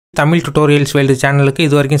Tamil tutorials world சேனலுக்கு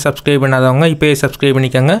இது வரைக்கும் சப்ஸ்கிரைப் பண்ணாதவங்க இப்போயே சப்ஸ்கிரைப்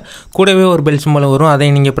பண்ணிக்கோங்க. கூடவே ஒரு பெல் சிம்பல் வரும்,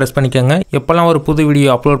 அதையும் நீங்கள் ப்ரெஸ் பண்ணிக்கோங்க. எப்போல்லாம் ஒரு புது வீடியோ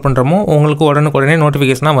அப்லோட் பண்ணுறோமோ உங்களுக்கு உடனுக்குடனே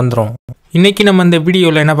நோட்டிஃபிகேஷனாக வந்துடும். இன்றைக்கி நம்ம இந்த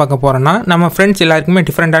வீடியோவில் என்ன பார்க்க போகிறோன்னா, நம்ம ஃப்ரெண்ட்ஸ் எல்லாருக்குமே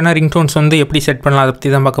டிஃப்ரெண்ட்டான ரிங்டோன்ஸ் வந்து எப்படி செட் பண்ணலாம் அதை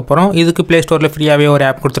பற்றி தான் பார்க்க போகிறோம். இதுக்கு ப்ளே ஸ்டோரில் ஃப்ரீயாகவே ஒரு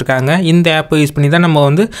ஆப் கொடுத்துருக்காங்க. இந்த ஆப் யூஸ் பண்ணி தான் நம்ம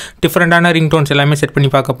வந்து டிஃப்ரெண்ட்டான ரிங்டோன்ஸ் எல்லாமே செட்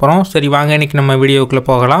பண்ணி பார்க்க போகிறோம். சரி வாங்க இன்றைக்கி நம்ம வீடியோக்குள்ளே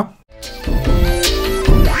போகலாம்.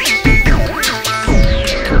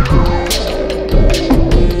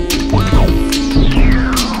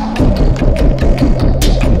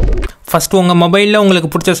 ஃபஸ்ட்டு உங்கள் மொபைலில் உங்களுக்கு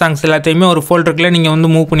பிடிச்ச சாங்ஸ் எல்லாத்தையுமே ஒரு ஃபோல்டருக்குள்ளே நீங்கள்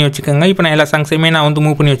வந்து மூவ் பண்ணி வச்சுக்கோங்க. இப்போ நான் எல்லா சாங்ஸையுமே நான் வந்து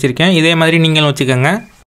மூவ் பண்ணி வச்சுருக்கேன். இதே மாதிரி நீங்களும் வச்சுக்கோங்க.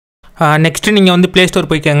 நெக்ஸ்ட்டு நீங்கள் வந்து ப்ளே ஸ்டோர்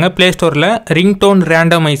போய்க்கோங்க. ப்ளே ஸ்டோரில் ரிங்டோன்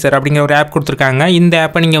ரேண்டமைசர் அப்படிங்கிற ஒரு ஆப் கொடுத்துருக்காங்க. இந்த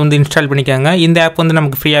ஆப்பை நீங்கள் வந்து இன்ஸ்டால் பண்ணிக்கோங்க. இந்த ஆப் வந்து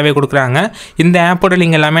நமக்கு ஃப்ரீயாகவே கொடுக்குறாங்க. இந்த ஆப்போட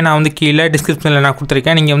லிங்க் எல்லாமே நான் வந்து கீழே டிஸ்கிரிப்ஷனில் நான்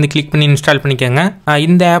கொடுத்துருக்கேன். நீங்கள் வந்து கிளிக் பண்ணி இன்ஸ்டால் பண்ணிக்கோங்க.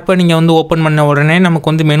 இந்த ஆப்பை நீங்கள் வந்து ஓப்பன் பண்ண உடனே நமக்கு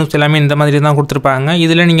வந்து மெனுஸ் எல்லாமே இந்த மாதிரி தான் கொடுத்துருப்பாங்க.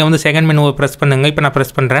 இதில் நீங்கள் வந்து செகண்ட் மெனுவை ப்ரெஸ் பண்ணுங்கள். இப்போ நான்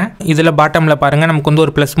ப்ரெஸ் பண்ணுறேன். இதில் பாட்டமில் பாருங்கள், நமக்கு வந்து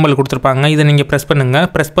ஒரு ப்ளஸ் சிம்பல் கொடுத்துருப்பாங்க. இதை நீங்கள் ப்ரெஸ் பண்ணுங்கள்.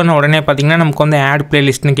 ப்ரெஸ் பண்ண உடனே பார்த்தீங்கன்னா நமக்கு வந்து ஆட்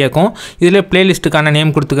பிளேலிஸ்ட்னு கேட்கும். இதில் பிளேலிஸ்ட்டுக்கான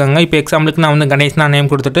நேம் கொடுத்துக்கோங்க. இப்போ எக்ஸாம்பிளுக்கு நான் வந்து கணேஷ்னா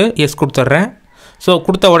நேம் கொடுத்துட்டு எஸ் கொடுத்துட்றேன். ஸோ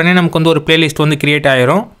கொடுத்த உடனே நமக்கு வந்து ஒரு பிளேலிஸ்ட் வந்து க்ரியேட்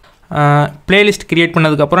ஆயிரும். பிளேலிஸ்ட் க்ரியேட்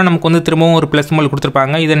பண்ணதுக்கப்புறம் நமக்கு வந்து திரும்பவும் ஒரு ப்ளஸ் சிம்பல்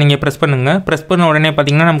கொடுத்துருப்பாங்க. இதை நீங்கள் ப்ரெஸ் பண்ணுங்கள். ப்ரெஸ் பண்ண உடனே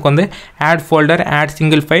பார்த்தீங்கன்னா நமக்கு வந்து add folder, add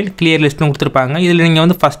single file, clear லிஸ்ட்னு கொடுத்துருப்பாங்க. இதில் நீங்கள்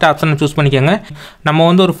வந்து ஃபஸ்ட் ஆப்ஷனை சூஸ் பண்ணிக்கோங்க. நம்ம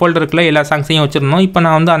வந்து ஒரு ஃபோல்டருக்குள்ள எல்லா சாங்ஸையும் வச்சுருந்தோம். இப்போ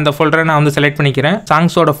நான் வந்து அந்த ஃபோல்டரை நான் வந்து செலக்ட் பண்ணிக்கிறேன்.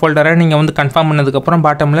 சாங்ஸோட ஃபோல்டரை நீங்கள் வந்து கன்ஃபார்ம் பண்ணதுக்கப்புறம்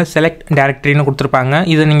பாட்டமில் செலக்ட் டேரக்டரின்னு கொடுத்துருப்பாங்க.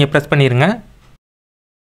 இதை நீங்கள் ப்ரெஸ் பண்ணிடுங்க.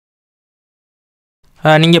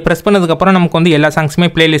 நீங்கள் ப்ரெஸ் பண்ணதுக்கப்புறம் நமக்கு வந்து எல்லா சாங்ஸுமே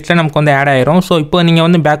ப்ளேலிஸ்ட்டில் நமக்கு வந்து ஆட் ஆயிரும். ஸோ இப்போ நீங்கள்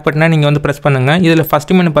வந்து பேக் பட்டனை நீங்கள் வந்து ப்ரெஸ் பண்ணுங்கள். இதில்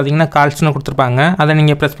ஃபஸ்ட்டு மெனு பார்த்தீங்கன்னா கால்ஸ்னு கொடுத்துருப்பாங்க. அதை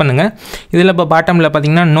நீங்கள் ப்ரெஸ் பண்ணுங்கள். இதில் இப்போ பாட்டமில்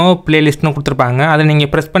பார்த்தீங்கன்னா நோ ப்ளேலிஸ்ட்னு கொடுத்துருப்பாங்க. அதை நீங்கள்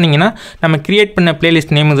ப்ரெஸ் பண்ணிங்கன்னா நம்ம க்ரியேட் பண்ண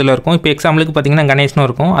ப்ளேலிஸ்ட் நேம் இதில் இருக்கும். இப்போ எக்ஸாம்பிளுக்கு பார்த்தீங்கன்னா கணேஷ்னு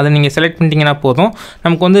இருக்கும். அதை நீங்கள் செலக்ட் பண்ணிட்டீங்கன்னா போதும்.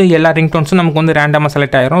 நமக்கு வந்து எல்லா ரிங்டோன்ஸும் நமக்கு வந்து ரேண்டமாக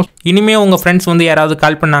செலக்ட் ஆயிரும். இனிமேல் உங்கள் ஃப்ரெண்ட்ஸ் வந்து யாராவது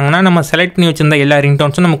கால் பண்ணாங்கன்னா நம்ம செலக்ட் பண்ணி வச்சிருந்த எல்லா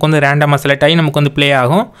ரிங்டோன்ஸும் நமக்கு வந்து ரேண்டமாக செலக்ட் ஆகி நமக்கு வந்து ப்ளே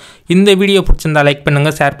ஆகும். இந்த வீடியோ பிடிச்சிருந்தா லைக்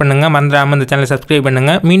பண்ணுங்கள், ஷேர் பண்ணுங்கள், மறந்துடாமல் இந்த சேனலை சப்ஸ்கிரைப்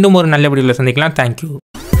பண்ணுங்கள். மீண்டும் ஒரு நல்ல வீடியோவில் சந்திக்கலாம். தேங்க்யூ.